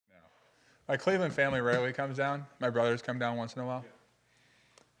My Cleveland family rarely comes down. My brothers come down once in a while.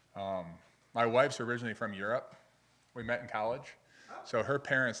 My wife's originally from Europe. We met in college. So her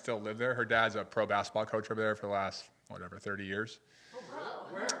parents still live there. Her dad's a pro basketball coach over there for the last, 30 years. Oh, wow.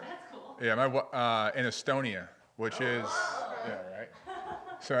 Where? That's cool. Yeah, in Estonia, which is, yeah, right.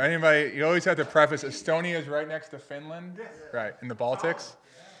 So anybody, you always have to preface, Estonia is right next to Finland, right, in the Baltics.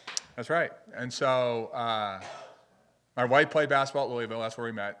 That's right. And so my wife played basketball at Louisville. That's where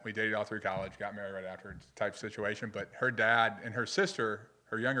we met. We dated all through college, got married right after type situation. But her dad and her sister,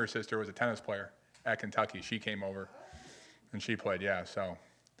 her younger sister, was a tennis player at Kentucky. She came over, and she played, yeah. So,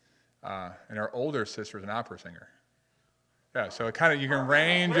 and her older sister is an opera singer. Yeah, so it kind of, you can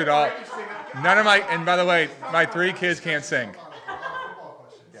range it all. None of my, and by the way, my 3 kids can't sing.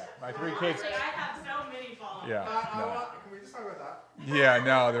 Yeah, my 3 kids. I have so many followers. Yeah, no. Can we just talk about that? Yeah,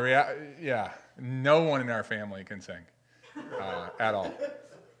 no, no one in our family can sing at all.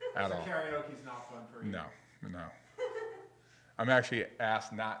 At all. Karaoke's not fun for you. No. I'm actually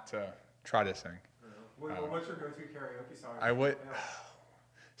asked not to try to sing. What's your go-to karaoke song? I would.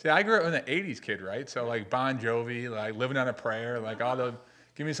 See, I grew up in the '80s kid, right? So like Bon Jovi, like Living on a Prayer, like all the.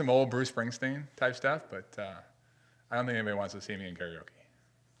 Give me some old Bruce Springsteen type stuff, but I don't think anybody wants to see me in karaoke.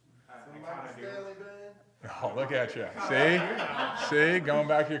 Oh, look at you. See, going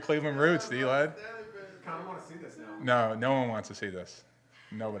back to your Cleveland roots, D-Led. I kind of want to see this now. No one wants to see this.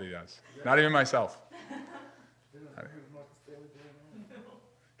 Nobody does. Not even myself.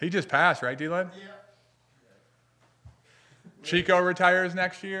 He just passed, right, D-Led? Yeah. Chico retires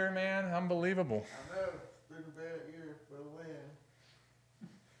next year, man. Unbelievable. I know. It's been a bad year for the win.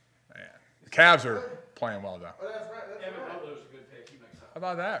 Man, the Cavs are playing well, though. Oh, that's right. That's right. Butler's a good pick. He makes How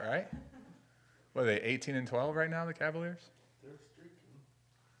about that, right? What are they, 18-12 right now, the Cavaliers? They're streaking.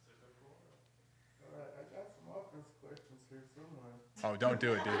 All right, I got some offense questions here somewhere. Oh, don't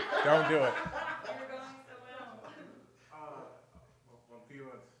do it, dude. Don't do it. You're going so well. Well,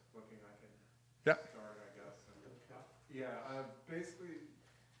 Theo's looking, I can Yeah. start, I guess. Basically,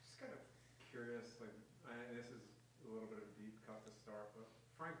 just kind of curious, and this is a little bit of a deep cut to start, but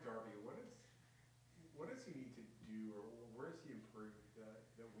Frank Darby, what does he need to do, or where has he improved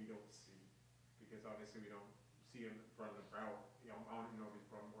that we don't see? Because obviously we don't see him run the route. I don't even know if he's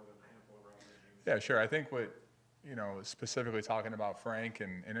run more than a handful of routes. Yeah, sure. I think what, specifically talking about Frank,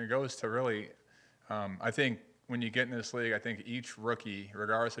 and it goes to really, I think when you get in this league, I think each rookie,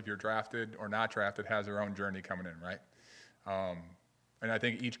 regardless if you're drafted or not drafted, has their own journey coming in, right? And I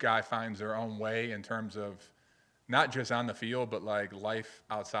think each guy finds their own way in terms of not just on the field, but like life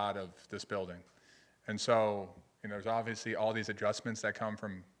outside of this building. And so, there's obviously all these adjustments that come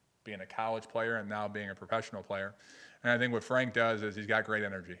from being a college player and now being a professional player. And I think what Frank does is he's got great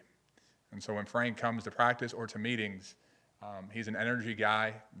energy. And so when Frank comes to practice or to meetings, he's an energy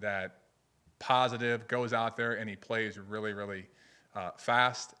guy that positive, goes out there and he plays really, really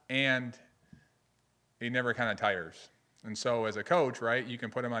fast, and he never kind of tires. And so as a coach, right, you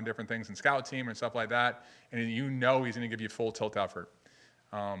can put him on different things in scout team and stuff like that, and he's going to give you full tilt effort.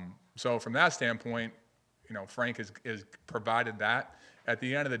 So from that standpoint, Frank is provided that. At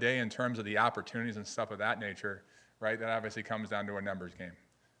the end of the day, in terms of the opportunities and stuff of that nature, right, that obviously comes down to a numbers game.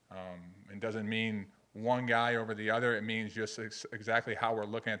 It doesn't mean one guy over the other. It means just exactly how we're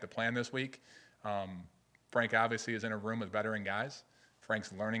looking at the plan this week. Frank obviously is in a room with veteran guys.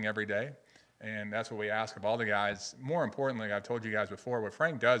 Frank's learning every day, and that's what we ask of all the guys. More importantly, I've told you guys before, what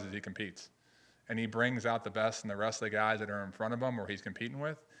Frank does is he competes, and he brings out the best in the rest of the guys that are in front of him or he's competing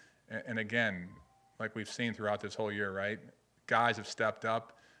with. And again, like we've seen throughout this whole year, right, guys have stepped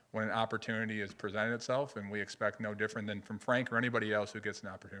up when an opportunity has presented itself, and we expect no different than from Frank or anybody else who gets an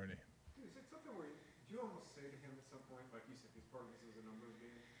opportunity. Is it something where do you almost say to him at some point, like you said, because part of this is a numbers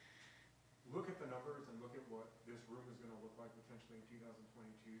game, look at the numbers and look at what this room is going to look like potentially in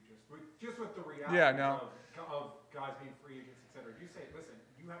 2022, just with the reality of guys being free agents, et cetera. Do you say, listen,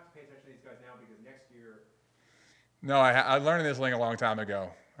 you have to pay attention to these guys now because next year? No, I learned this thing a long time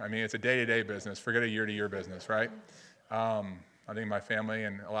ago. I mean, it's a day-to-day business. Forget a year-to-year business, right? I think my family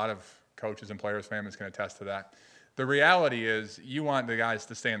and a lot of coaches and players' families can attest to that. The reality is you want the guys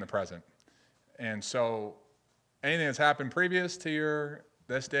to stay in the present. And so anything that's happened previous to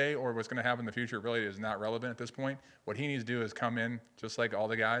this day or what's going to happen in the future really is not relevant at this point. What he needs to do is come in just like all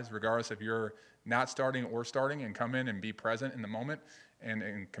the guys, regardless if you're not starting or starting, and come in and be present in the moment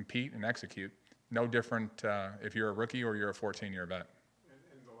and compete and execute. No different if you're a rookie or you're a 14-year vet.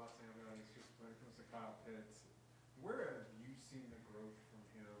 And the last thing I'm going to is just when it comes to Kyle Pitts, where have you seen the growth from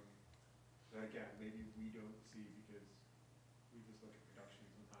him that, again, maybe we don't see because we just look at production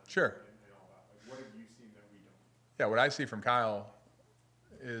sometimes and all that? Like, what have you seen that we don't? Yeah, what I see from Kyle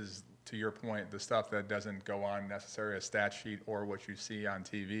is to your point, the stuff that doesn't go on necessarily a stat sheet or what you see on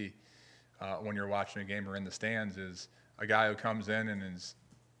TV when you're watching a game or in the stands is a guy who comes in and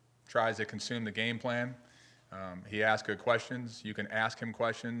tries to consume the game plan. He asks good questions. You can ask him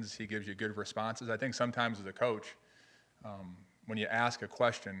questions. He gives you good responses. I think sometimes as a coach, when you ask a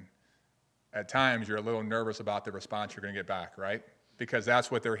question, at times you're a little nervous about the response you're going to get back, right? Because that's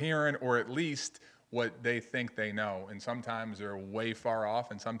what they're hearing, or at least what they think they know. And sometimes they're way far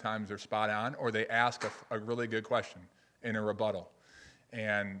off, and sometimes they're spot on, or they ask a really good question in a rebuttal.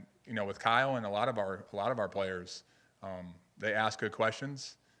 And with Kyle and a lot of our players, they ask good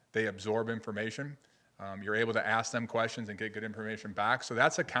questions. They absorb information. You're able to ask them questions and get good information back. So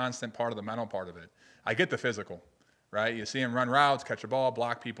that's a constant part of the mental part of it. I get the physical, right? You see him run routes, catch a ball,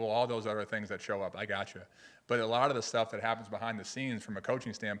 block people, all those other things that show up. I got you. But a lot of the stuff that happens behind the scenes from a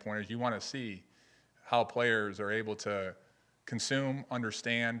coaching standpoint is you want to see how players are able to consume,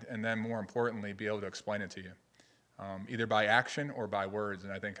 understand, and then more importantly, be able to explain it to you, either by action or by words.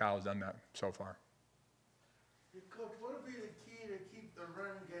 And I think Kyle's done that so far. Hey, Coach, what would be the key to keep the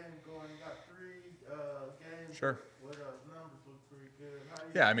run game going? You got 3 games Sure. where the numbers look pretty good. How do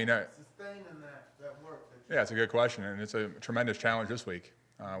you Yeah, I mean, sustaining that work? yeah, it's a good question, and it's a tremendous challenge this week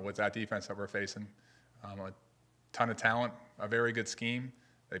with that defense that we're facing. A ton of talent, a very good scheme.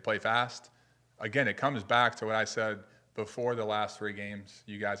 They play fast. Again, it comes back to what I said before the last 3 games.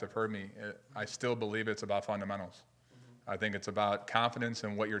 You guys have heard me. I still believe it's about fundamentals. I think it's about confidence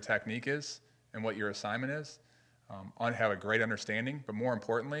in what your technique is and what your assignment is. Have a great understanding, but more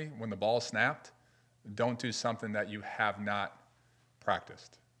importantly, when the ball's snapped, don't do something that you have not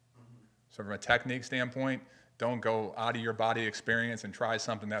practiced. So from a technique standpoint, don't go out of your body experience and try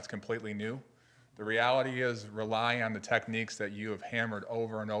something that's completely new. The reality is rely on the techniques that you have hammered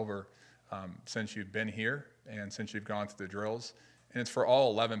over and over since you've been here and since you've gone through the drills. And it's for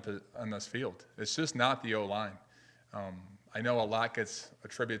all 11 on this field. It's just not the O-line. I know a lot gets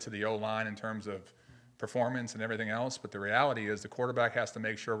attributed to the O-line in terms of performance and everything else, but the reality is the quarterback has to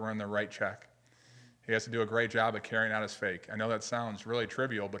make sure we're in the right check. He has to do a great job of carrying out his fake. I know that sounds really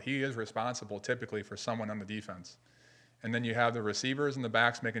trivial, but he is responsible typically for someone on the defense. And then you have the receivers and the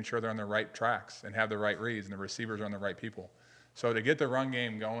backs making sure they're on the right tracks and have the right reads, and the receivers are on the right people. So to get the run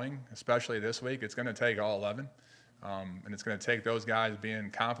game going, especially this week, it's going to take all 11. And it's going to take those guys being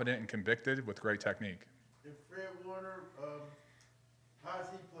confident and convicted with great technique. And Fred Warner, how's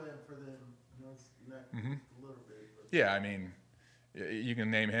he playing for them? It's not a little bit. But. Yeah, I mean, you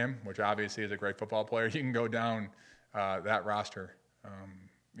can name him, which obviously is a great football player. You can go down that roster.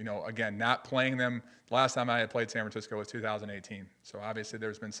 Again, not playing them. The last time I had played San Francisco was 2018. So obviously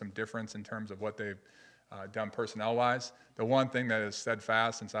there's been some difference in terms of what they've done personnel-wise. The one thing that is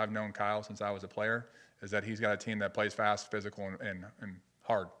steadfast since I've known Kyle since I was a player is that he's got a team that plays fast, physical, and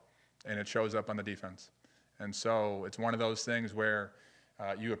hard, and it shows up on the defense. And so it's one of those things where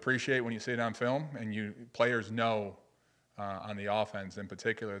you appreciate when you see it on film, and players know on the offense in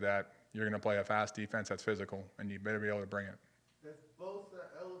particular that you're going to play a fast defense that's physical, and you better be able to bring it. Has Bosa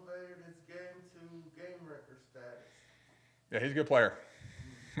elevated his game to game record status? Yeah, he's a good player.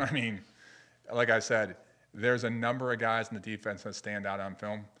 I mean, like I said, there's a number of guys in the defense that stand out on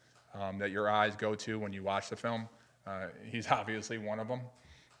film that your eyes go to when you watch the film. He's obviously one of them.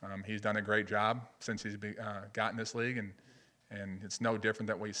 He's done a great job since he's gotten this league, and it's no different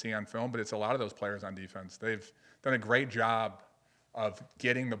than what you see on film, but it's a lot of those players on defense. They've done a great job of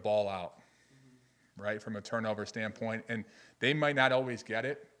getting the ball out, right, from a turnover standpoint. And they might not always get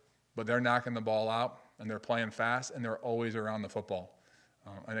it, but they're knocking the ball out, and they're playing fast, and they're always around the football.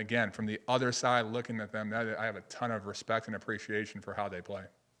 And again, from the other side, looking at them, I have a ton of respect and appreciation for how they play.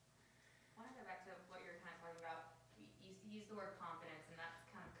 I want to go back to what you were kind of talking about. You used the word confidence, and that's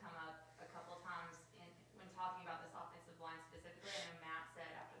kind of come up a couple of times when talking about this offensive line specifically. I know Matt said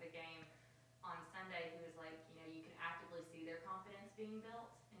after the game on Sunday, he was like, you can actively see their confidence being built,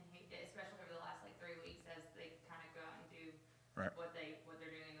 and especially over the last 3 weeks as they kind of go out and do Right. what they're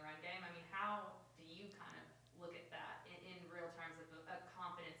doing in the run game. I mean, how do you kind of look at that in real terms of a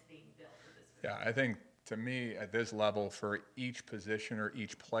confidence being built with this group? Yeah, I think to me at this level for each position or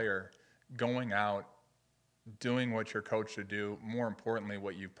each player, going out, doing what you're coached to do, more importantly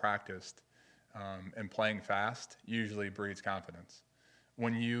what you've practiced, and playing fast usually breeds confidence.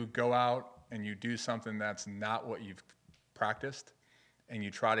 When you go out and you do something that's not what you've practiced and you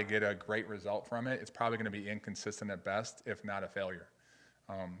try to get a great result from it, it's probably going to be inconsistent at best, if not a failure.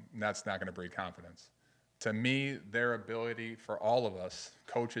 That's not going to breed confidence. To me, their ability for all of us,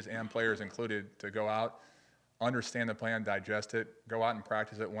 coaches and players included, to go out, understand the plan, digest it, go out and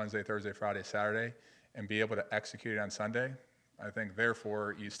practice it Wednesday, Thursday, Friday, Saturday, and be able to execute it on Sunday, I think,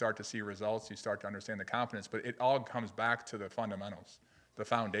 therefore, you start to see results, you start to understand the confidence, but it all comes back to the fundamentals, the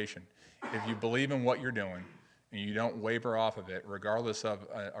foundation. If you believe in what you're doing and you don't waver off of it, regardless of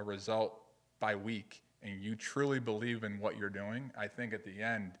a result by week, and you truly believe in what you're doing, I think at the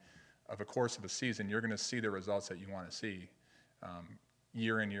end of a course of a season, you're going to see the results that you want to see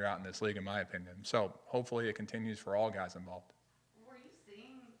year in, year out in this league, in my opinion. So hopefully it continues for all guys involved. Were you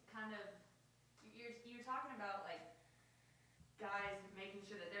seeing kind of, you're talking about like guys making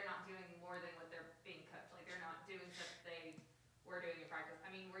sure that they're not doing more than what they're being coached, like they're not doing stuff they were doing in practice.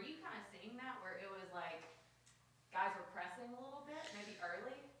 I mean, were you kind of seeing that where it was like guys were pressing a little bit, maybe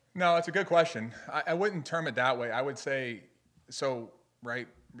early? No, it's a good question. I wouldn't term it that way. I would say, so, right,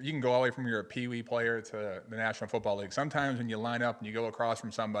 you can go all the way from you're a Pee-wee player to the National Football League. Sometimes when you line up and you go across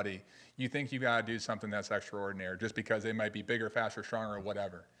from somebody, you think you got to do something that's extraordinary just because they might be bigger, faster, stronger, or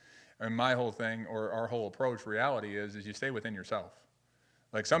whatever. And my whole thing, or our whole approach, reality is you stay within yourself.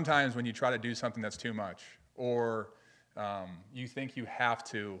 Like sometimes when you try to do something that's too much, or you think you have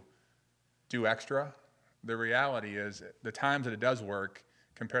to do extra, the reality is the times that it does work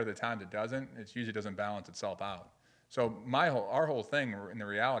compared to the times it doesn't, it usually doesn't balance itself out. So our whole thing in the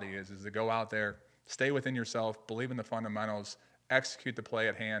reality is to go out there, stay within yourself, believe in the fundamentals, execute the play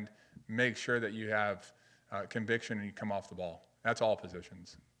at hand, make sure that you have conviction and you come off the ball. That's all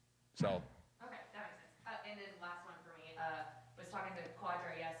positions. So. Okay, that makes sense. And then last one for me, was talking to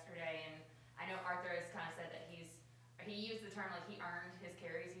Quadra yesterday, and I know Arthur has kind of said that he used the term like he earned his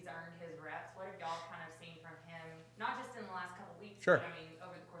carries, he's earned his reps. What have y'all kind of seen from him, not just in the last couple weeks, Sure. but I mean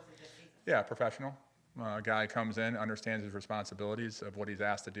over the course of this season? Yeah, professional. A guy comes in, understands his responsibilities of what he's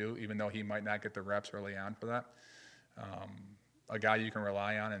asked to do, even though he might not get the reps early on for that. A guy you can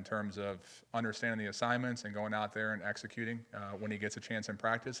rely on in terms of understanding the assignments and going out there and executing when he gets a chance in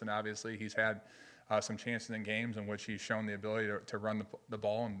practice. And obviously he's had some chances in games in which he's shown the ability to run the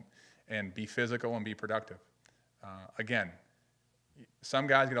ball and be physical and be productive. Again, some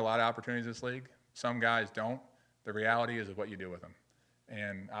guys get a lot of opportunities in this league. Some guys don't. The reality is what you do with them.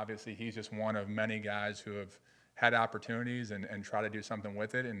 And obviously he's just one of many guys who have had opportunities and try to do something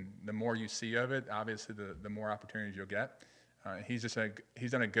with it. And the more you see of it, obviously the more opportunities you'll get. He's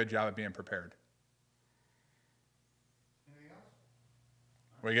done a good job of being prepared. Anything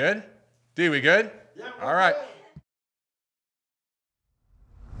else? We good? D, we good? Yeah, All right. good.